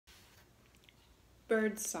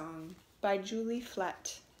Birdsong by Julie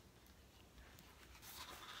Flett.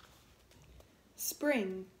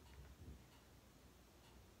 Spring.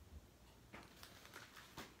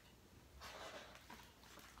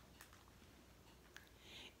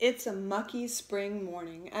 It's a mucky spring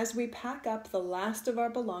morning as we pack up the last of our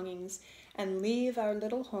belongings and leave our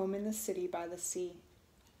little home in the city by the sea.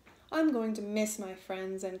 I'm going to miss my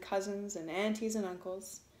friends and cousins and aunties and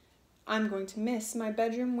uncles. I'm going to miss my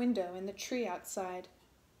bedroom window and the tree outside.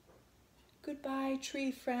 Goodbye,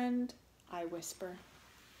 tree friend, I whisper.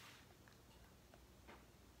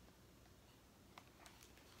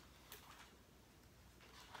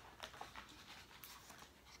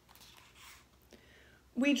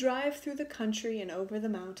 We drive through the country and over the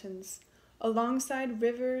mountains, alongside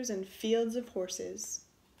rivers and fields of horses.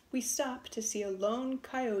 We stop to see a lone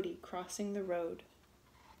coyote crossing the road.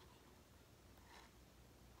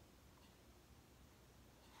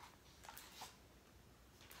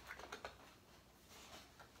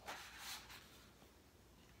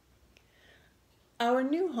 Our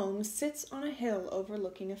new home sits on a hill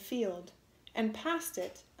overlooking a field, and past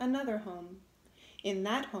it, another home. In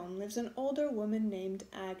that home lives an older woman named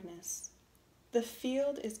Agnes. The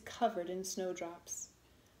field is covered in snowdrops.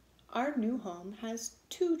 Our new home has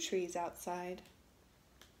 2 trees outside.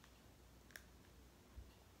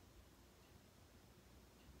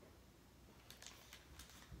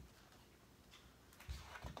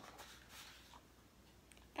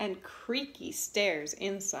 And creaky stairs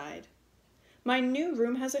inside. My new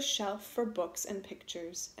room has a shelf for books and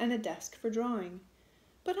pictures and a desk for drawing.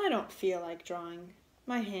 But I don't feel like drawing.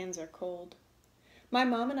 My hands are cold. My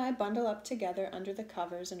mom and I bundle up together under the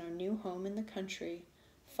covers in our new home in the country,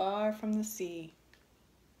 far from the sea.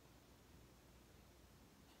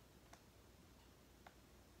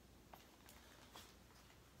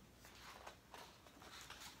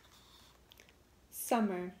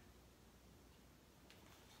 Summer.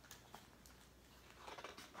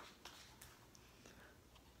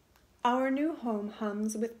 Our new home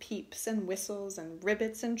hums with peeps and whistles and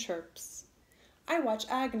ribbits and chirps. I watch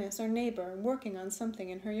Agnes, our neighbor, working on something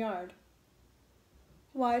in her yard.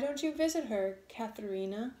 Why don't you visit her,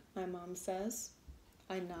 Katharina? My mom says.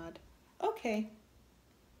 I nod. Okay.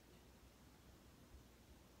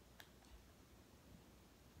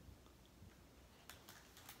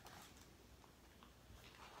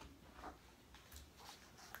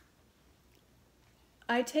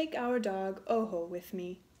 I take our dog Oho with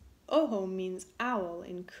me. Oho means owl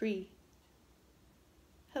in Cree.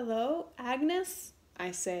 Hello, Agnes,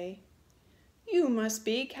 I say. You must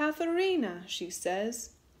be Katharina, she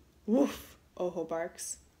says. Woof, Oho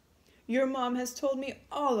barks. Your mom has told me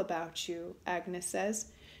all about you, Agnes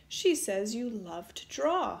says. She says you love to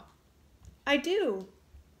draw. I do.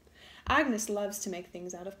 Agnes loves to make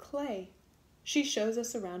things out of clay. She shows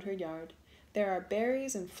us around her yard. There are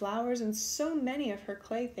berries and flowers and so many of her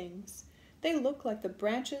clay things. They look like the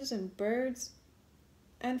branches and birds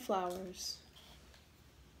and flowers.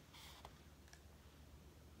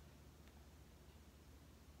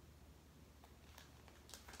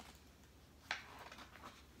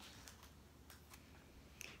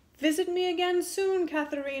 Visit me again soon,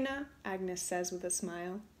 Katharina, Agnes says with a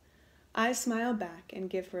smile. I smile back and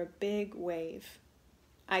give her a big wave.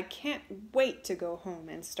 I can't wait to go home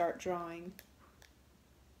and start drawing.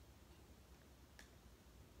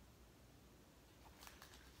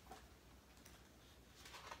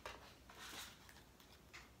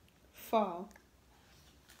 Fall.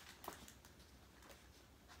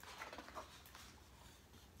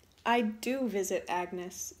 I do visit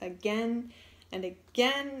Agnes again and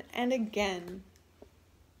again and again.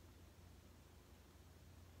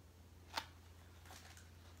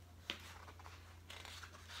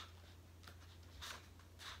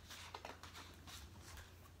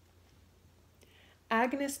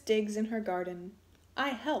 Agnes digs in her garden. I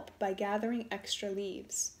help by gathering extra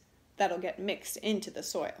leaves. That'll get mixed into the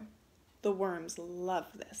soil. The worms love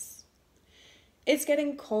this. It's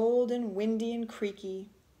getting cold and windy and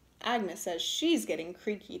creaky. Agnes says she's getting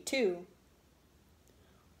creaky too.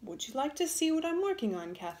 Would you like to see what I'm working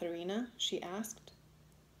on, Katharina? She asked.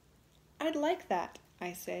 I'd like that,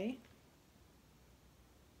 I say.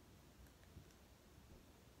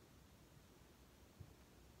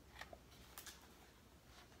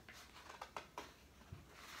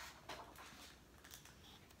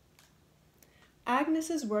 Agnes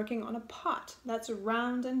is working on a pot that's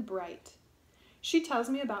round and bright. She tells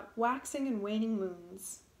me about waxing and waning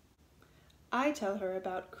moons. I tell her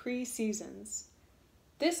about Cree seasons.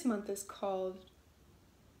 This month is called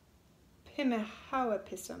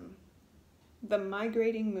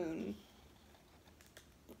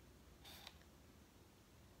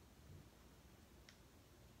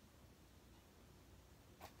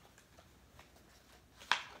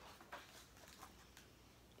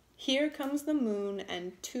Here comes the moon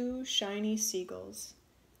and two shiny seagulls.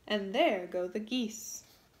 And there go the geese.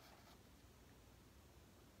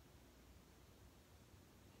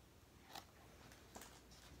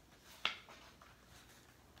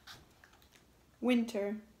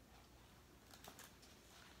 Winter.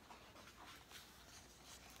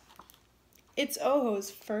 It's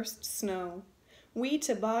Oho's first snow. We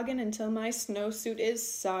toboggan until my snowsuit is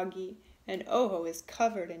soggy, and Oho is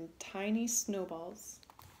covered in tiny snowballs.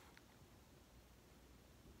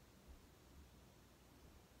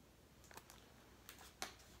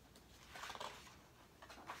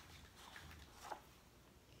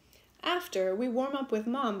 After, we warm up with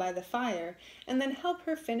Mom by the fire, and then help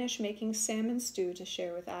her finish making salmon stew to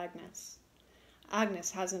share with Agnes.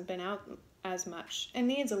 Agnes hasn't been out as much and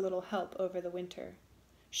needs a little help over the winter.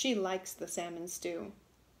 She likes the salmon stew.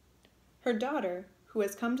 Her daughter, who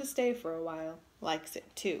has come to stay for a while, likes it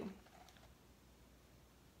too.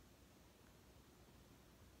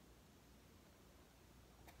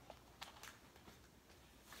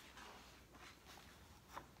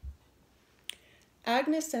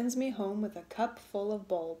 Agnes sends me home with a cup full of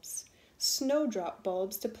bulbs, snowdrop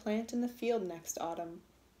bulbs to plant in the field next autumn.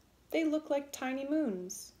 They look like tiny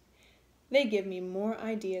moons. They give me more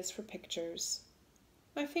ideas for pictures.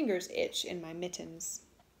 My fingers itch in my mittens.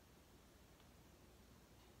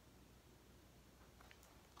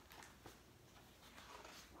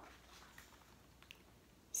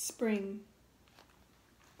 Spring.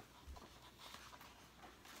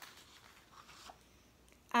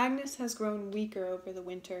 Agnes has grown weaker over the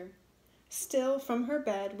winter. Still, from her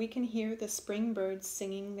bed, we can hear the spring birds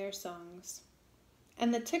singing their songs,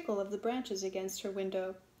 and the tickle of the branches against her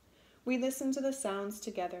window. We listen to the sounds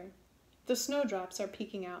together. The snowdrops are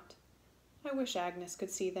peeking out. I wish Agnes could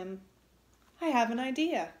see them. I have an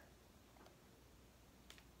idea.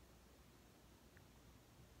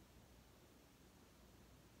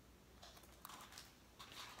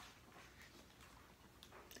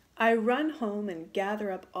 I run home and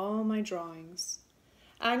gather up all my drawings.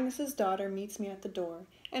 Agnes's daughter meets me at the door,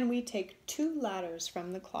 and we take 2 ladders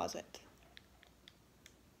from the closet.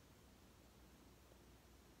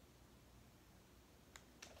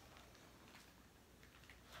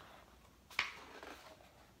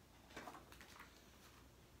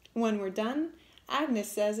 When we're done,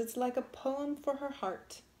 Agnes says it's like a poem for her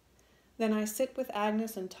heart. Then I sit with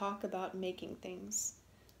Agnes and talk about making things.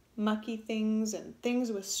 Mucky things and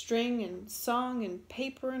things with string and song and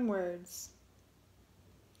paper and words.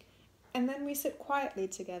 And then we sit quietly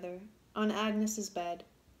together on Agnes's bed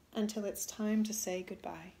until it's time to say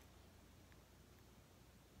goodbye.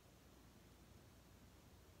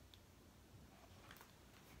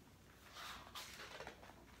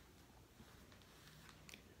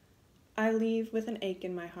 I leave with an ache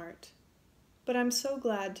in my heart, but I'm so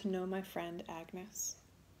glad to know my friend Agnes.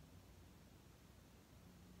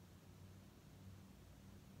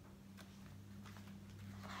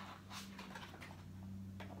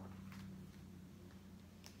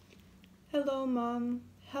 Hello, Mom.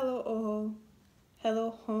 Hello, Oho.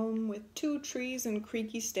 Hello, home with 2 trees and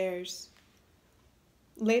creaky stairs.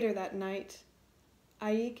 Later that night,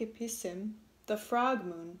 Aikipisim, the frog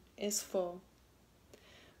moon, is full.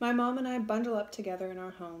 My mom and I bundle up together in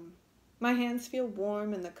our home. My hands feel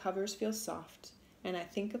warm and the covers feel soft, and I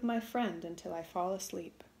think of my friend until I fall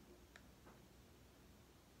asleep.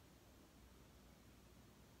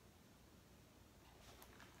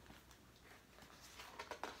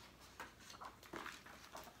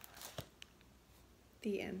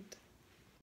 The end.